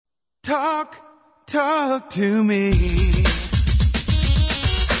Talk to me.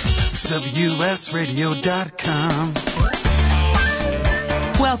 WSRadio.com.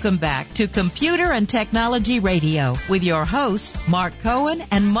 Welcome back to Computer and Technology Radio with your hosts, Mark Cohen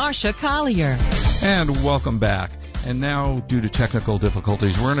and Marcia Collier. And welcome back. And now, due to technical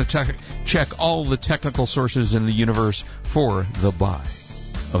difficulties, we're going to check all the technical sources in the universe for the buy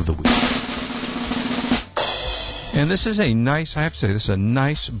of the week. And this is a nice, I have to say, this is a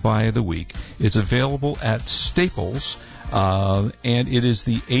nice buy of the week. It's available at Staples, and it is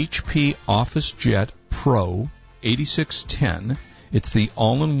the HP OfficeJet Pro 8610. It's the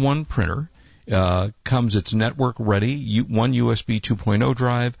all-in-one printer. It's network ready, one USB 2.0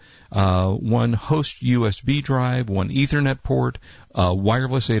 drive, one host USB drive, one Ethernet port,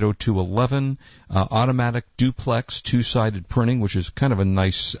 wireless 802.11, automatic duplex two-sided printing, which is kind of a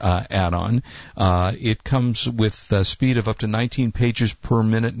nice add-on. It comes with a speed of up to 19 pages per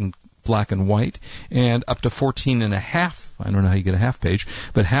minute in black and white, and up to 14 and a half, I don't know how you get a half page,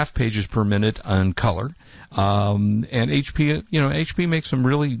 but half pages per minute on color. And HP makes some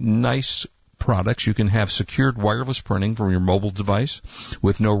really nice products. You can have secured wireless printing from your mobile device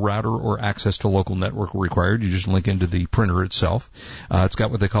with no router or access to local network required. You just link into the printer itself. It's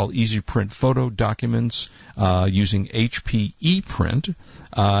got what they call Easy Print photo documents using HP ePrint.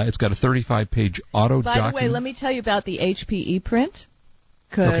 It's got a 35-page auto document. By the way, let me tell you about the HP ePrint,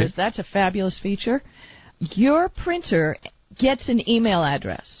 because that's a fabulous feature. Your printer gets an email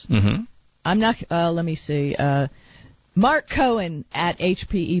address. Mm-hmm. I'm not, let me see, Mark Cohen at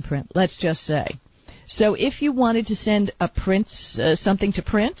HP ePrint, let's just say. So if you wanted to send a something to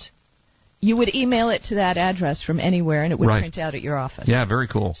print, you would email it to that address from anywhere, and it would print out at your office. Yeah, very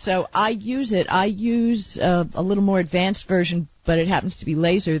cool. So I use it. I use a little more advanced version, but it happens to be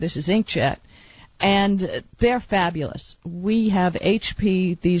laser. This is inkjet. And they're fabulous. We have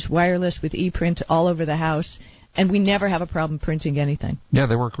HP, these wireless with ePrint all over the house, and we never have a problem printing anything. Yeah,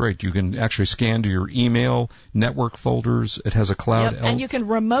 they work great. You can actually scan to your email, network folders. It has a cloud. And you can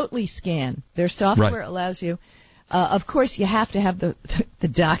remotely scan. Their software allows you. Of course, you have to have the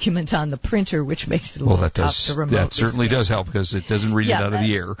document on the printer, which makes it a little tough to remotely that certainly does help, because it doesn't read it out of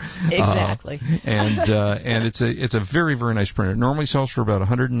the air. Exactly. And it's a very, very nice printer. It normally sells for about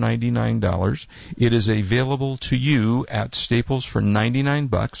 $199. It is available to you at Staples for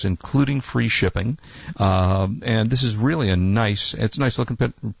 $99, including free shipping. And this is really a nice looking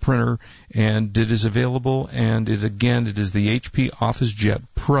printer, and it is available. And it is the HP OfficeJet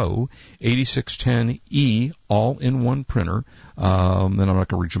Pro 8610E all-in-one printer. And I'm not going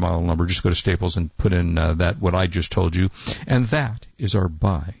to read your model number. Just go to Staples and put in what I just told you. And that is our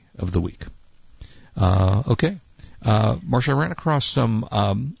buy of the week. Okay. Marcia, I ran across some,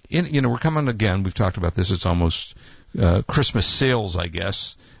 we're coming again. We've talked about this. It's almost Christmas sales, I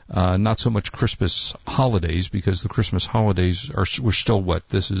guess. Not so much Christmas holidays, because the Christmas holidays we're still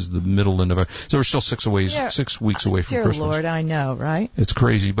this is the middle of November. So we're still 6 weeks away from Christmas. Dear Lord, I know, right? It's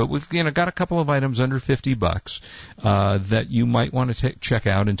crazy, but we've got a couple of items under $50 that you might want to check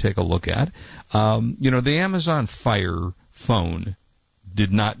out and take a look at. The Amazon Fire phone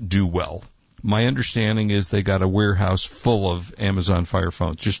did not do well. My understanding is they got a warehouse full of Amazon Fire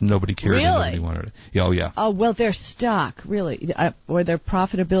phones. Just nobody cared. Really? And nobody wanted it. Oh, yeah. Oh, well, their stock, really, or their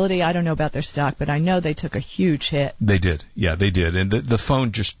profitability, I don't know about their stock, but I know they took a huge hit. They did. Yeah, they did. And the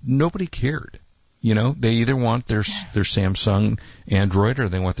phone just, nobody cared. They either want their Samsung Android or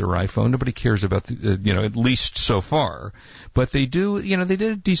they want their iPhone. Nobody cares about at least so far. But they do, they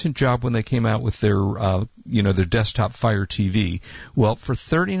did a decent job when they came out with their desktop Fire TV. Well, for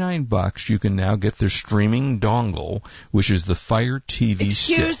 $39, you can now get their streaming dongle, which is the Fire TV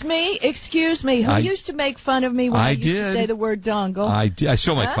stick. Excuse me. Who used to make fun of me when I used to say the word dongle? I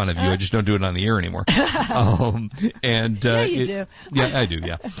still make fun of you. I just don't do it on the air anymore. Yeah, you do. Yeah, I do.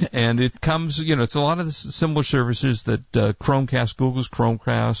 Yeah, and it comes. It's a lot of the similar services that Chromecast, Google's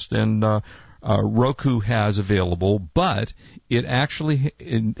Chromecast, and Roku has available, but it actually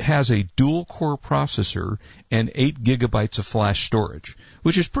has a dual-core processor and 8 gigabytes of flash storage,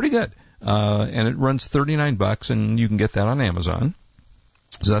 which is pretty good. And it runs $39, and you can get that on Amazon.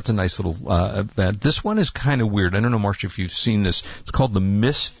 So that's a nice little event. This one is kind of weird. I don't know, Marcia, if you've seen this. It's called the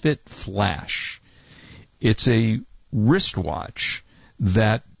Misfit Flash. It's a wristwatch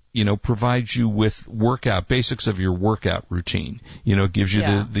that provides you with basics of your workout routine. It gives you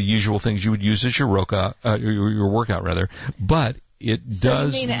the usual things you would use as your workout, but it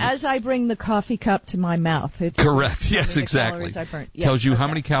does. So you mean as I bring the coffee cup to my mouth? It's correct. Yes, exactly. Yes, tells you how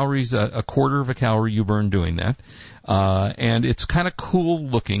many calories, a quarter of a calorie you burn doing that. and it's kind of cool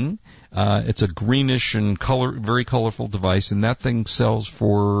looking. It's a greenish and very colorful device, and that thing sells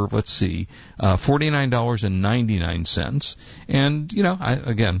for, $49.99. And, we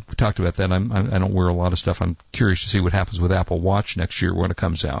talked about that. I don't wear a lot of stuff. I'm curious to see what happens with Apple Watch next year when it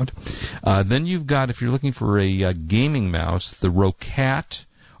comes out. Then you've got, if you're looking for a gaming mouse, the Roccat,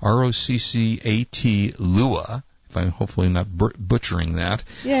 ROCCAT Lua. If I'm hopefully not butchering that.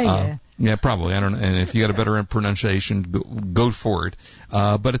 Yeah. Yeah, probably. I don't know. And if you got a better pronunciation, go for it.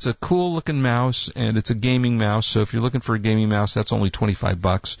 But it's a cool looking mouse, and it's a gaming mouse. So if you're looking for a gaming mouse, that's only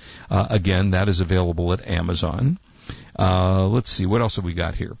 $25. Again, that is available at Amazon. Let's see. What else have we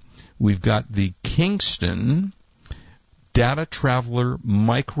got here? We've got the Kingston Data Traveler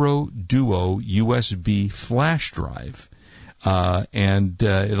Micro Duo USB flash drive. And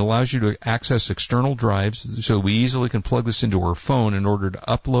it allows you to access external drives, so we easily can plug this into our phone in order to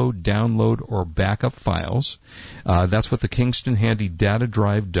upload, download, or backup files. That's what the Kingston Handy Data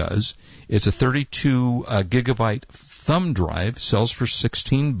Drive does. It's a 32 gigabyte thumb drive, sells for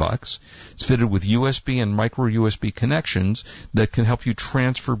 $16. It's fitted with USB and micro USB connections that can help you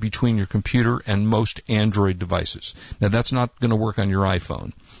transfer between your computer and most Android devices. Now, that's not going to work on your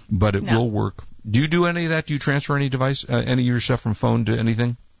iPhone, but it will work. Do you do any of that? Do you transfer any device, any of your stuff from phone to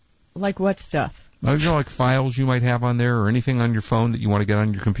anything? Like what stuff? Like files you might have on there, or anything on your phone that you want to get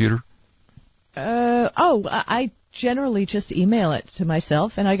on your computer? I generally just email it to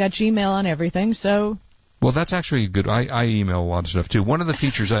myself, and I got Gmail on everything, so... Well, that's actually good. I email a lot of stuff, too. One of the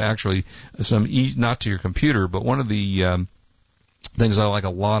features not to your computer, but one of the things I like a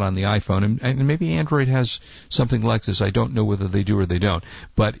lot on the iPhone, and maybe Android has something like this. I don't know whether they do or they don't,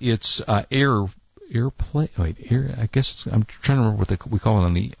 but it's AirPlay. I guess I'm trying to remember what we call it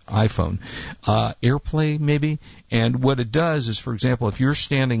on the iPhone. AirPlay, maybe. And what it does is, for example, if you're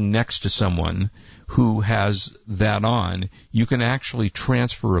standing next to someone who has that on, you can actually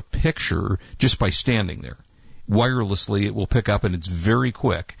transfer a picture just by standing there. Wirelessly, it will pick up, and it's very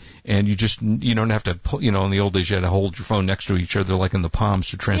quick. And you don't have to, in the old days, you had to hold your phone next to each other like in the palms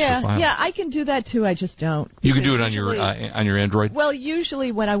to transfer files. Yeah, I can do that too. I just don't. You can do it on your Android? Well,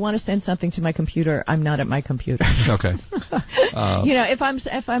 usually when I want to send something to my computer, I'm not at my computer. Okay. But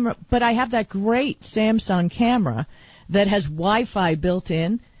I have that great Samsung camera that has Wi-Fi built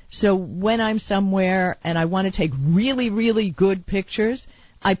in. So when I'm somewhere and I want to take really, really good pictures,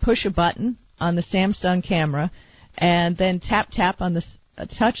 I push a button on the Samsung camera, and then tap on the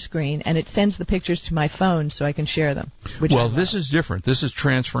touch screen, and it sends the pictures to my phone so I can share them. Well, this is different. This is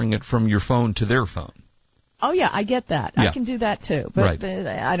transferring it from your phone to their phone. Oh, yeah, I get that. Yeah. I can do that, too, but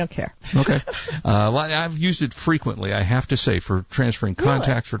I don't care. Okay. I've used it frequently, I have to say, for transferring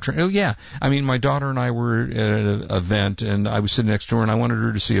contacts. Really? I mean, my daughter and I were at an event, and I was sitting next to her, and I wanted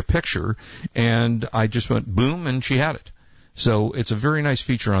her to see a picture, and I just went boom, and she had it. So it's a very nice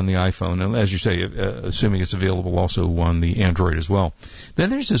feature on the iPhone, and as you say, assuming it's available also on the Android as well. Then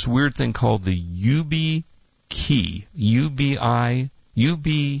there's this weird thing called the YubiKey, YUBI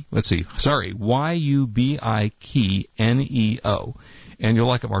Neo. And you'll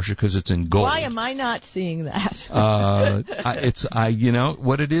like it, Marcia, because it's in gold. Why am I not seeing that?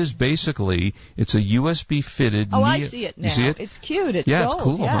 What it is, basically, it's a USB fitted. Oh, I see it now. You see it? It's cute. It's gold. It's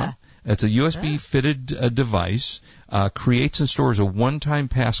cool, yeah. Huh? It's a USB-fitted device, creates and stores a one-time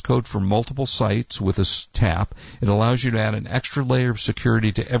passcode for multiple sites with a tap. It allows you to add an extra layer of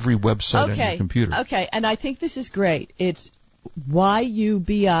security to every website on your computer. Okay, and I think this is great. It's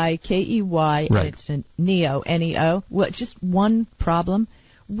YUBIKEY, right. And it's a Neo, N-E-O. Well, just one problem.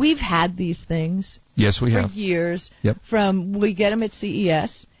 We've had these things for years. Yep. We get them at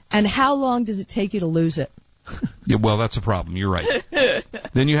CES, and how long does it take you to lose it? Yeah, well, that's a problem. You're right.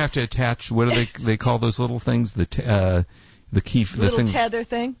 Then you have to attach. What do they call those little things? The key, the little thing, tether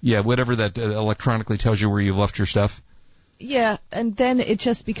thing. Yeah, whatever that electronically tells you where you've left your stuff. Yeah, and then it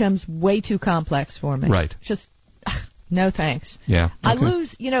just becomes way too complex for me. Right. Just no thanks. Yeah. Okay. I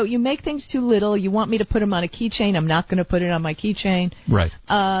lose. You make things too little. You want me to put them on a keychain. I'm not going to put it on my keychain. Right.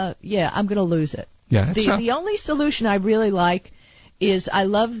 Yeah, I'm going to lose it. Yeah. The only solution I really like is I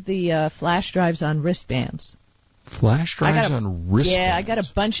love the flash drives on wristbands. Flash drives on wristbands? Yeah, I got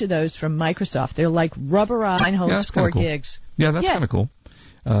a bunch of those from Microsoft. They're like rubberized and holds 4 gigs. Yeah, that's kind of cool.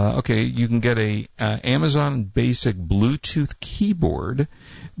 Okay, you can get a Amazon Basic Bluetooth keyboard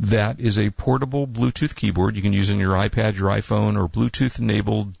that is a portable Bluetooth keyboard. You can use it on your iPad, your iPhone, or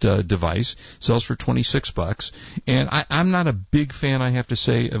Bluetooth-enabled device. Sells for $26. And I'm not a big fan, I have to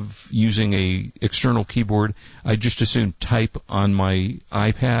say, of using a external keyboard. I just as soon type on my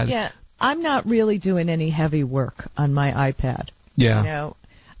iPad. Yeah, I'm not really doing any heavy work on my iPad. Yeah.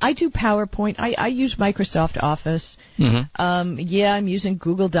 I do PowerPoint. I use Microsoft Office. Mm-hmm. I'm using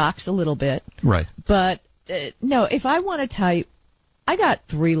Google Docs a little bit. Right. But, no, if I want to type, I got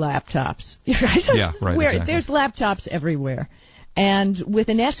 3 laptops. Yeah, right, exactly. There's laptops everywhere. And with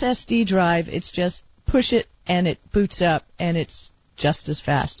an SSD drive, it's just push it and it boots up, and it's just as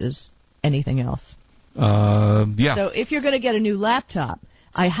fast as anything else. Yeah. So if you're going to get a new laptop,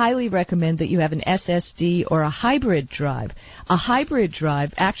 I highly recommend that you have an SSD or a hybrid drive. A hybrid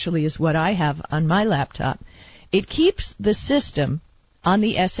drive actually is what I have on my laptop. It keeps the system on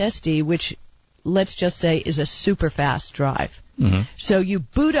the SSD, which, let's just say, is a super fast drive. Mm-hmm. So you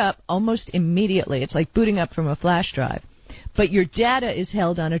boot up almost immediately. It's like booting up from a flash drive. But your data is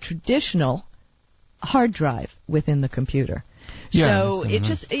held on a traditional hard drive within the computer. Yeah, so it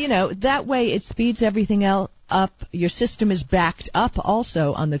just, that way it speeds everything else up. Your system is backed up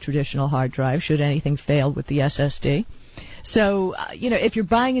also on the traditional hard drive should anything fail with the SSD. So, if you're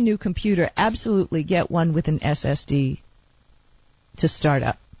buying a new computer, absolutely get one with an SSD to start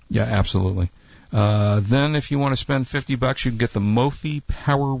up. Yeah, absolutely. Then if you want to spend $50, you can get the Mophie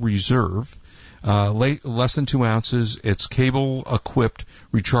Power Reserve. Less than 2 ounces. It's cable-equipped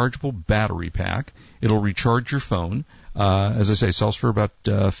rechargeable battery pack. It'll recharge your phone. As I say, sells for about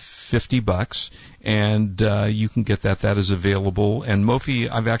 $50, and you can get that. That is available. And Mophie,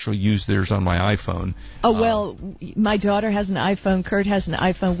 I've actually used theirs on my iPhone. Oh, well, my daughter has an iPhone. Kurt has an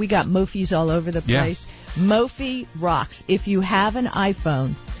iPhone. We got Mophies all over the place. Yeah. Mophie rocks. If you have an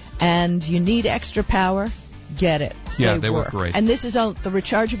iPhone and you need extra power, get it. Yeah, they work great. And this is the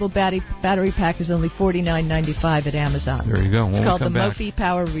rechargeable battery pack is only $49.95 at Amazon. There you go. It's called the Mophie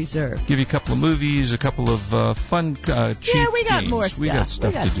Power Reserve. Give you a couple of movies, a couple of fun, cheap Yeah, we got games. more stuff. We got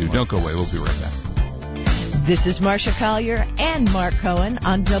stuff to do. Don't go away. We'll be right back. This is Marcia Collier and Mark Cohen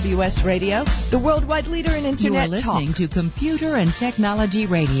on WS Radio, the worldwide leader in Internet You are listening talk. to Computer and Technology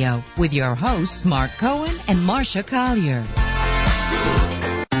Radio with your hosts, Mark Cohen and Marcia Collier.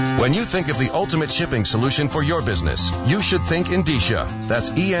 When you think of the ultimate shipping solution for your business, you should think Endicia. That's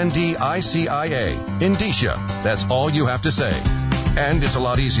E-N-D-I-C-I-A. Endicia. That's all you have to say. And it's a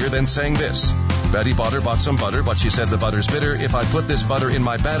lot easier than saying this. Betty Botter bought some butter, but she said the butter's bitter. If I put this butter in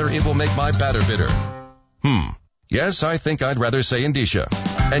my batter, it will make my batter bitter. Yes, I think I'd rather say Endicia.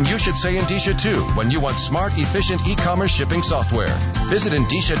 And you should say Endicia too when you want smart, efficient e-commerce shipping software. Visit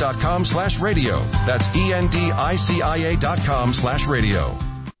Endicia.com/radio. That's ENDICIA.com/radio.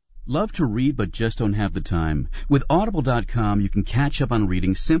 Love to read but just don't have the time? With Audible.com, you can catch up on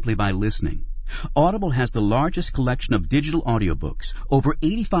reading simply by listening. Audible has the largest collection of digital audiobooks, over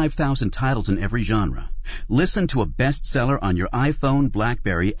 85,000 titles in every genre. Listen to a bestseller on your iPhone,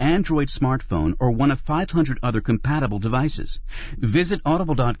 BlackBerry, Android smartphone, or one of 500 other compatible devices. Visit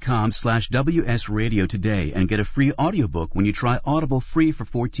Audible.com/WS Radio today and get a free audiobook when you try Audible free for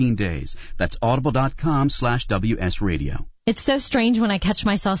 14 days. That's Audible.com/WS Radio. It's so strange when I catch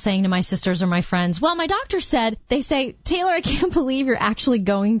myself saying to my sisters or my friends, well, my doctor said, they say, Taylor, I can't believe you're actually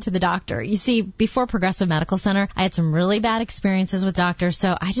going to the doctor. You see, before Progressive Medical Center, I had some really bad experiences with doctors,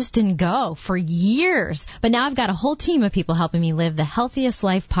 so I just didn't go for years. But now I've got a whole team of people helping me live the healthiest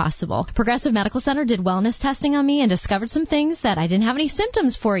life possible. Progressive Medical Center did wellness testing on me and discovered some things that I didn't have any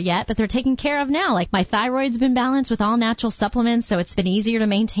symptoms for yet, but they're taken care of now. Like my thyroid's been balanced with all natural supplements, so it's been easier to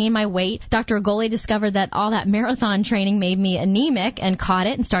maintain my weight. Dr. Agoli discovered that all that marathon training made me anemic and caught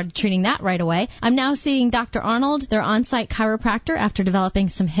it and started treating that right away. I'm now seeing Dr. Arnold, their on-site chiropractor, after developing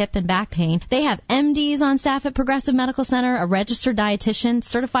some hip and back pain. They have MDs on staff at Progressive Medical Center, a registered dietitian,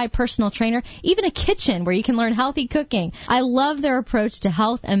 certified personal trainer, even a kitchen where you can learn healthy cooking. I love their approach to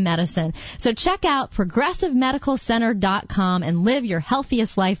health and medicine. So check out ProgressiveMedicalCenter.com and live your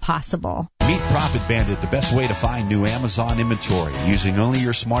healthiest life possible. Meet Profit Bandit, the best way to find new Amazon inventory using only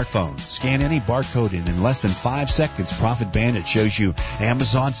your smartphone. Scan any barcode and in less than 5 seconds, Profit Bandit shows you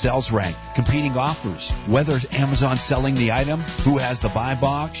Amazon sales rank, competing offers, whether Amazon's selling the item, who has the buy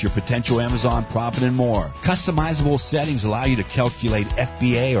box, your potential Amazon profit, and more. Customizable settings allow you to calculate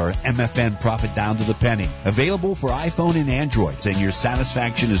FBA or MFN profit down to the penny. Available for iPhone and Android, and your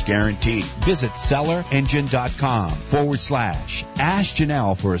satisfaction is guaranteed. Visit sellerengine.com/Ask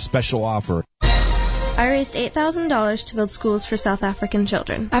Janelle for a special offer. I raised $8,000 to build schools for South African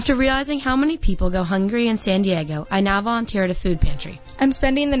children. After realizing how many people go hungry in San Diego, I now volunteer at a food pantry. I'm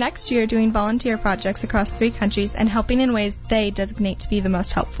spending the next year doing volunteer projects across 3 countries and helping in ways they designate to be the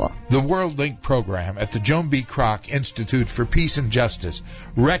most helpful. The World Link program at the Joan B. Kroc Institute for Peace and Justice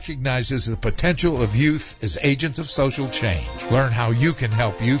recognizes the potential of youth as agents of social change. Learn how you can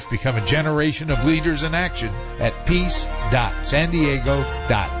help youth become a generation of leaders in action at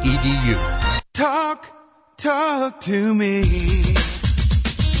peace.sandiego.edu. Talk to me.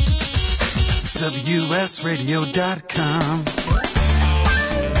 WSRadio.com.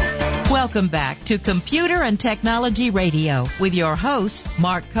 Welcome back to Computer and Technology Radio with your hosts,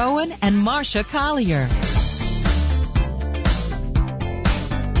 Mark Cohen and Marsha Collier.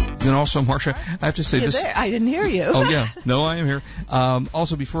 And also, Marsha, I have to say this. There. I didn't hear you. Oh, yeah. No, I am here.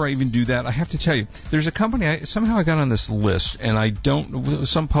 Also, before I even do that, I have to tell you, there's a company, somehow I got on this list, and I don't,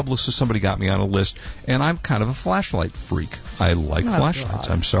 some publicist, somebody got me on a list, and I'm kind of a flashlight freak. I like flashlights.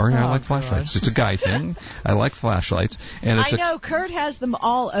 God. I'm sorry, I like God. flashlights. It's a guy thing. I like flashlights. And it's I know, Kurt has them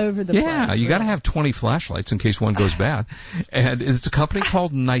all over the place. Yeah, you got to have 20 flashlights in case one goes bad. And it's a company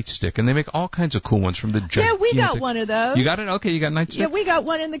called Nightstick, and they make all kinds of cool ones from the gigantic... Yeah, we got one of those. You got it? Okay, you got Nightstick? Yeah, we got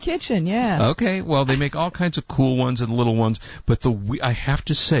one in the kitchen, yeah. Okay, well, they make all kinds of cool ones and little ones, but I have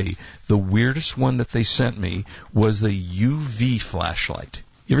to say, the weirdest one that they sent me was the UV flashlight.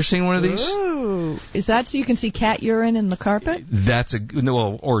 You ever seen one of these? Ooh, is that so you can see cat urine in the carpet? That's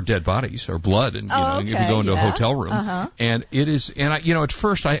or dead bodies or blood, and if you go into a hotel room, and it is, and at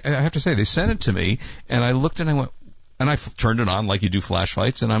first I have to say they sent it to me, and I looked and I went. And I turned it on like you do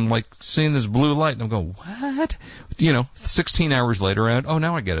flashlights, and I'm like seeing this blue light, and I'm going, what? 16 hours later,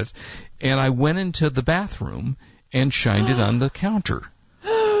 now I get it. And I went into the bathroom and shined it on the counter.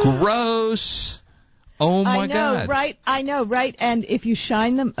 Gross. Oh, my God. I know, right? And if you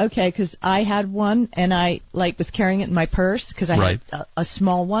shine them, okay, because I had one, and I was carrying it in my purse because I had a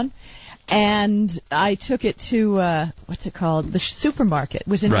small one. And I took it to, what's it called? The supermarket. It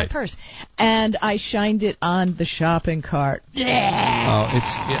was in my purse. And I shined it on the shopping cart.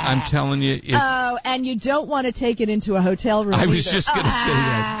 I'm telling you. And you don't want to take it into a hotel room I was just going to say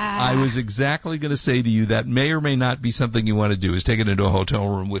that. I was exactly going to say to you that may or may not be something you want to do, is take it into a hotel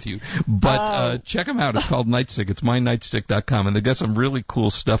room with you. But check them out. It's called Nightstick. It's mynightstick.com. And they've got some really cool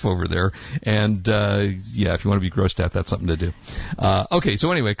stuff over there. And, if you want to be grossed out, that's something to do. Okay, so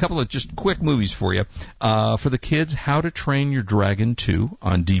anyway, a couple of just quick movies for you. For the kids, How to Train Your Dragon 2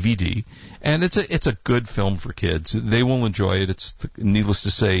 on DVD. And it's a good film for kids. They will enjoy it. It's, needless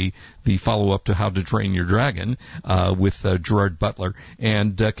to say, the follow-up to How to Train Your Dragon with Gerard Butler.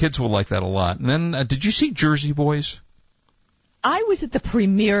 And kids will like that a lot. And then, did you see Jersey Boys? I was at the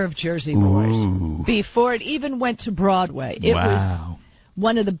premiere of Jersey Boys before it even went to Broadway. It was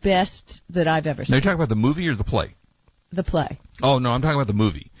one of the best that I've ever seen. Now, you're talking about the movie or the play? The play. Oh, no, I'm talking about the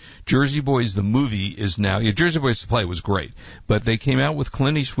movie. Jersey Boys, the movie, is now... Yeah, Jersey Boys, the play was great. But they came out with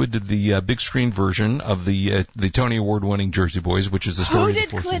Clint Eastwood did the big screen version of the Tony Award-winning Jersey Boys, which is the story Who of the did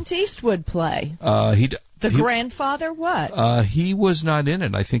Clint Eastwood play? The grandfather, what? He was not in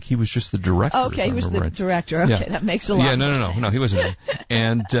it. I think he was just the director. Okay, he was the director. Okay, that makes a lot of sense. No, he wasn't in it.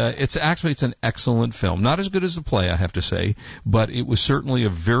 And it's an excellent film. Not as good as the play, I have to say, but it was certainly a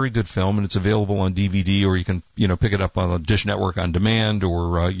very good film, and it's available on DVD, or you can, pick it up on the Dish Network on demand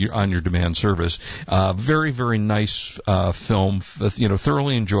or on your demand service. Very, very nice film,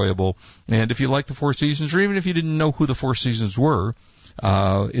 thoroughly enjoyable. And if you like the Four Seasons, or even if you didn't know who the Four Seasons were,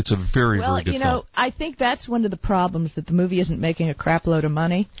 it's a very, very good film. I think that's one of the problems, that the movie isn't making a crap load of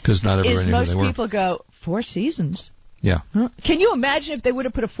money. Because not everybody knew who they were. Most people go, Four Seasons? Yeah. Huh? Can you imagine if they would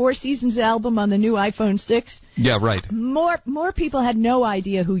have put a Four Seasons album on the new iPhone 6? Yeah, right. More people had no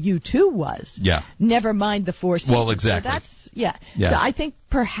idea who U2 was. Yeah. Never mind the Four Seasons. Well, exactly. So So I think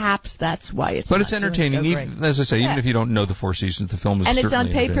perhaps that's why it's. But it's entertaining. Even, as I say, even if you don't know the Four Seasons, the film is certainly And it's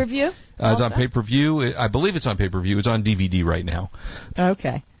on pay-per-view? It's on pay-per-view. I believe it's on pay-per-view. It's on DVD right now.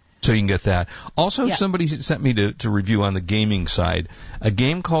 Okay. So you can get that. Also, somebody sent me to review on the gaming side a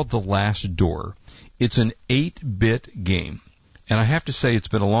game called The Last Door. It's an 8-bit game. And I have to say, it's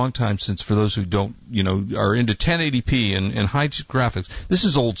been a long time since, for those who don't, are into 1080p and high graphics, this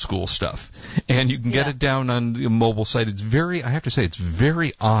is old school stuff. And you can get it down on the mobile site. I have to say, it's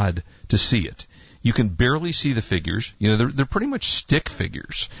very odd to see it. You can barely see the figures. They're pretty much stick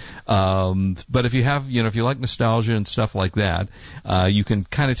figures. But if you have, if you like nostalgia and stuff like that, you can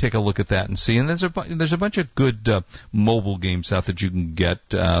kind of take a look at that and see. And there's a bunch of good mobile games out that you can get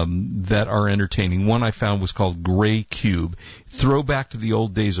that are entertaining. One I found was called Gray Cube. Throwback to the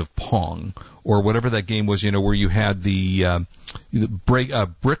old days of Pong, or whatever that game was. Where you had the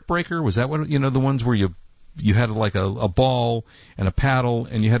Brick Breaker. Was that what? The ones where you had like a ball and a paddle,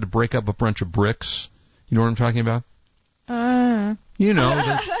 and you had to break up a bunch of bricks. You know what I'm talking about? They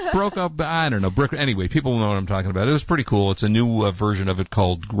broke up, I don't know, brick. Anyway, people know what I'm talking about. It was pretty cool. It's a new version of it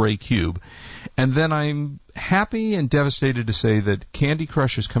called Gray Cube. And then I'm happy and devastated to say that Candy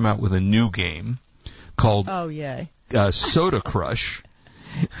Crush has come out with a new game called Soda Crush.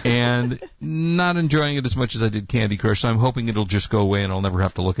 And not enjoying it as much as I did Candy Crush, so I'm hoping it'll just go away and I'll never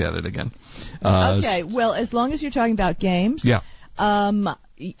have to look at it again. Okay, well, as long as you're talking about games,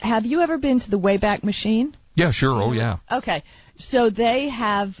 have you ever been to the Wayback Machine? Yeah, sure. Oh, yeah. Okay. So they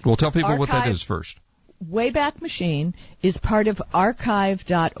have... Well, tell people what that is first. Wayback Machine is part of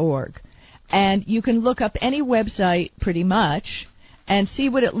archive.org. And you can look up any website pretty much and see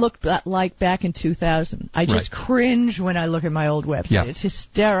what it looked like back in 2000. I just cringe when I look at my old website. Yeah. It's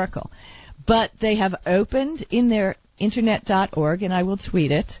hysterical. But they have opened in their internet.org, and I will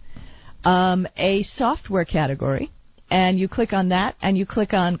tweet it, a software category. And you click on that, and you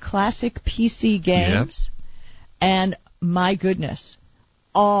click on classic PC games. Yep. And my goodness,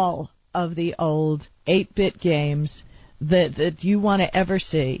 all of the old 8-bit games that you want to ever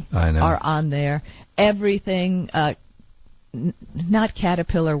see are on there. Everything, not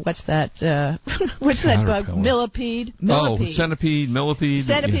Caterpillar, what's that bug? Millipede? Oh, Centipede, Millipede.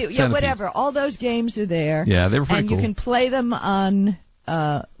 Centipede, yeah, whatever. All those games are there. Yeah, they're pretty cool. And you can play them on,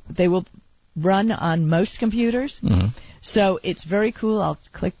 they will run on most computers. Mm-hmm. So it's very cool. I'll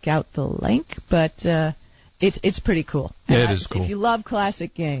click out the link, but it's pretty cool. Yeah, it is cool. If you love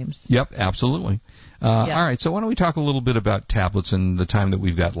classic games. Yep, absolutely. All right, so why don't we talk a little bit about tablets in the time that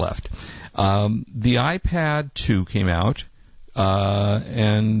we've got left. The iPad 2 came out,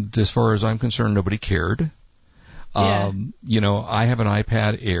 and as far as I'm concerned, nobody cared. Yeah. I have an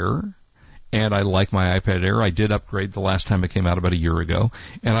iPad Air, and I like my iPad Air. I did upgrade the last time it came out about a year ago,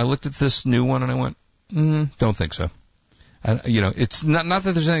 and I looked at this new one, and I went, don't think so. It's not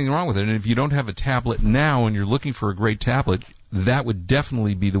that there's anything wrong with it, and if you don't have a tablet now and you're looking for a great tablet, that would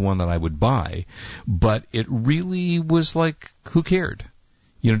definitely be the one that I would buy. But it really was like, who cared?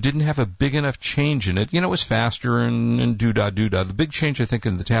 Didn't have a big enough change in it. It was faster and doo-dah. The big change, I think,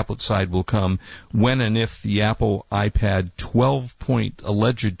 in the tablet side will come when and if the Apple iPad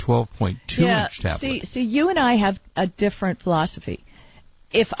alleged 12.2-inch tablet. See, you and I have a different philosophy.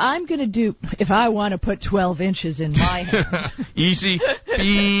 If I want to put 12 inches in my hand. Easy.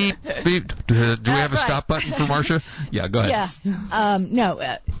 Beep, beep. Do we have a stop button for Marcia? Yeah, go ahead.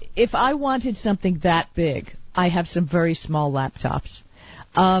 Yeah. If I wanted something that big, I have some very small laptops.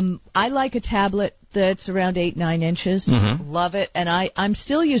 I like a tablet that's around 8-9 inches. Mm-hmm. Love it. And I'm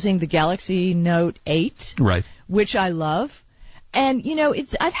still using the Galaxy Note 8. Right. Which I love. And,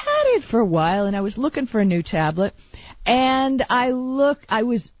 I've had it for a while, and I was looking for a new tablet. And I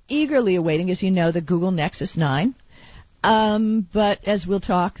was eagerly awaiting, as you know, the Google Nexus 9. But as we'll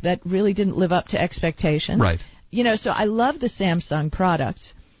talk, that really didn't live up to expectations. Right. So I love the Samsung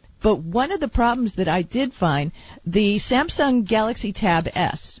products. But one of the problems that I did find, the Samsung Galaxy Tab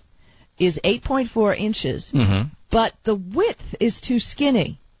S is 8.4 inches, mm-hmm. but the width is too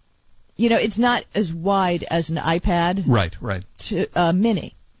skinny. It's not as wide as an iPad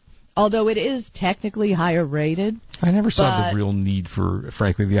mini. Although it is technically higher rated. I never saw the real need for,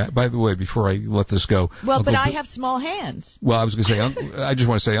 frankly, by the way, before I let this go. Well, but I have small hands. Well, I was going to say, I just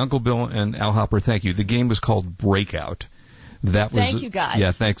want to say, Uncle Bill and Al Hopper, thank you. The game was called Breakout. Thank you, guys.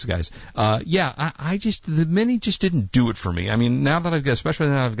 Yeah, thanks, guys. The Mini just didn't do it for me. I mean, especially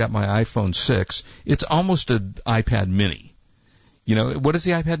now I've got my iPhone 6, it's almost an iPad Mini. What is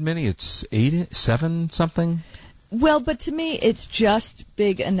the iPad Mini? It's 7 something? Well, but to me, it's just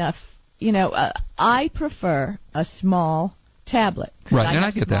big enough. I prefer a small tablet. Right, I and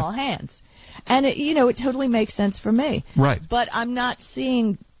have I get small hands. And, it totally makes sense for me. Right. But I'm not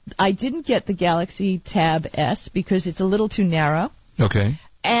seeing... I didn't get the Galaxy Tab S because it's a little too narrow. Okay.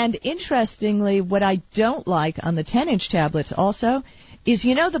 And interestingly, what I don't like on the 10-inch tablets also is,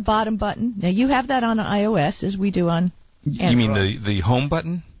 the bottom button. Now, you have that on iOS, as we do on Android. You mean the home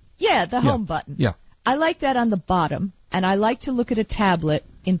button? Yeah, the home button. Yeah. I like that on the bottom, and I like to look at a tablet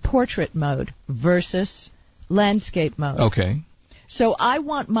in portrait mode versus landscape mode. Okay. So I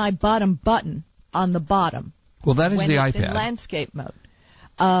want my bottom button on the bottom. Well, that is the iPad. When it's in landscape mode.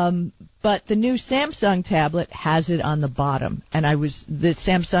 But the new Samsung tablet has it on the bottom, and the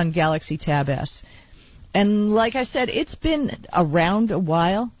Samsung Galaxy Tab S. And like I said, it's been around a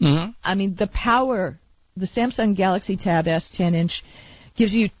while. Mm-hmm. I mean, the Samsung Galaxy Tab S 10-inch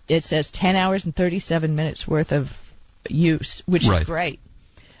gives you, it says 10 hours and 37 minutes worth of use, which is great.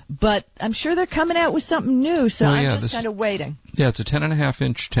 But I'm sure they're coming out with something new, so I'm just kind of waiting. Yeah, it's a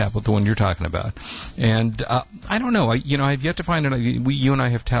 10.5-inch tablet, the one you're talking about. And I don't know. I've yet to find it. You and I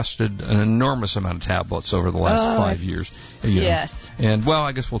have tested an enormous amount of tablets over the last 5 years. Yes. And, well,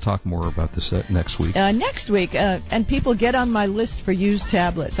 I guess we'll talk more about this next week. Next week, and people get on my list for used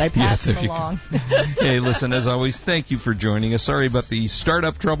tablets. I pass them along. Hey, listen, as always, thank you for joining us. Sorry about the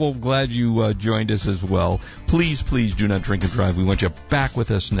startup trouble. Glad you joined us as well. Please do not drink and drive. We want you back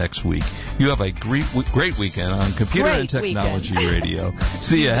with us next week. You have a great weekend on Computer and Technology Radio.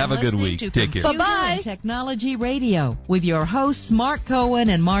 See ya. Have a good week. Take care. Bye-bye. Technology Radio with your hosts Mark Cohen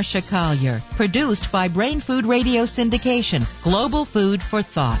and Marcia Collier. Produced by Brain Food Radio Syndication. Global food for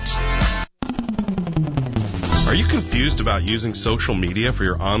thought. Are you confused about using social media for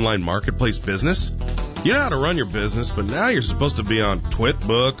your online marketplace business? You know how to run your business, but now you're supposed to be on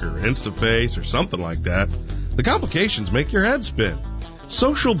Twitbook or InstaFace or something like that. The complications make your head spin.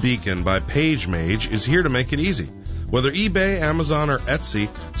 Social Beacon by PageMage is here to make it easy. Whether eBay, Amazon, or Etsy,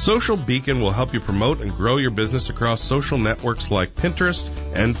 Social Beacon will help you promote and grow your business across social networks like Pinterest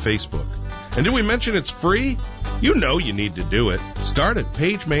and Facebook. And did we mention it's free? You know you need to do it. Start at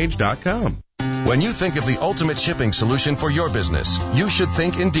PageMage.com. When you think of the ultimate shipping solution for your business, you should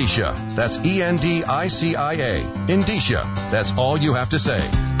think Indicia. That's ENDICIA. Indicia. That's all you have to say.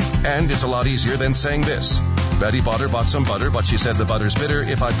 And it's a lot easier than saying this. Betty Botter bought some butter, but she said the butter's bitter.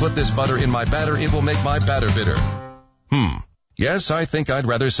 If I put this butter in my batter, it will make my batter bitter. Yes, I think I'd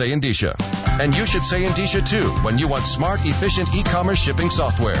rather say Indicia. And you should say Indicia too when you want smart, efficient e-commerce shipping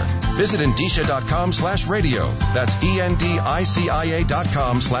software. Visit Indicia.com/radio. That's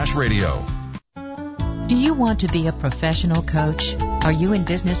ENDICIA.com/radio. Do you want to be a professional coach? Are you in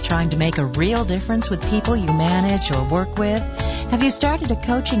business trying to make a real difference with people you manage or work with? Have you started a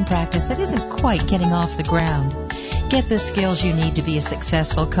coaching practice that isn't quite getting off the ground? Get the skills you need to be a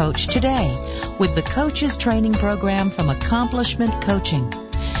successful coach today with the Coaches Training Program from Accomplishment Coaching.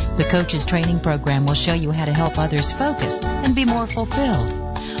 The Coaches Training Program will show you how to help others focus and be more fulfilled.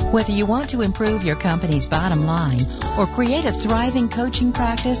 Whether you want to improve your company's bottom line or create a thriving coaching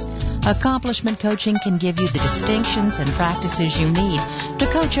practice, Accomplishment Coaching can give you the distinctions and practices you need to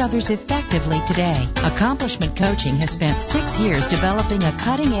coach others effectively today. Accomplishment Coaching has spent 6 years developing a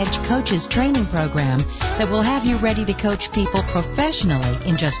cutting-edge coaches training program that will have you ready to coach people professionally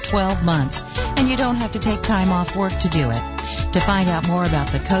in just 12 months, and you don't have to take time off work to do it. To find out more about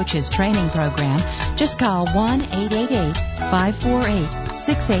the Coaches Training Program, just call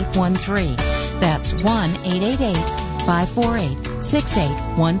 1-888-548-6813. That's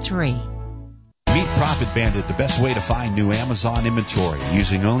 1-888-548-6813. Meet Profit Bandit, the best way to find new Amazon inventory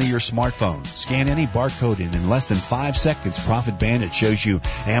using only your smartphone. Scan any barcode and in less than 5 seconds, Profit Bandit shows you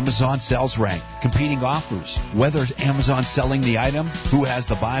Amazon sales rank, competing offers, whether Amazon selling the item, who has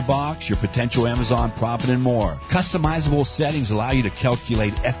the buy box, your potential Amazon profit, and more. Customizable settings allow you to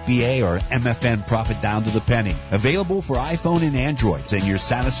calculate FBA or MFN profit down to the penny. Available for iPhone and Android, and your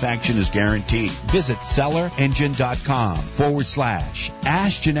satisfaction is guaranteed. Visit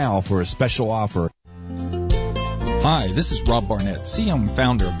sellerengine.com/Ask Janelle for a special offer. Hi, this is Rob Barnett, CEO and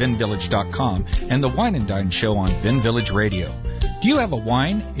founder of VinVillage.com and the Wine and Dine Show on Vin Village Radio. Do you have a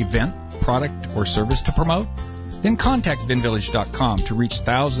wine, event, product, or service to promote? Then contact VinVillage.com to reach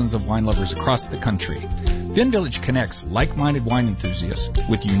thousands of wine lovers across the country. VinVillage connects like-minded wine enthusiasts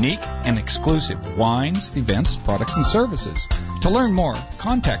with unique and exclusive wines, events, products, and services. To learn more,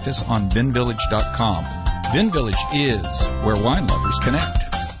 contact us on VinVillage.com. VinVillage is where wine lovers connect.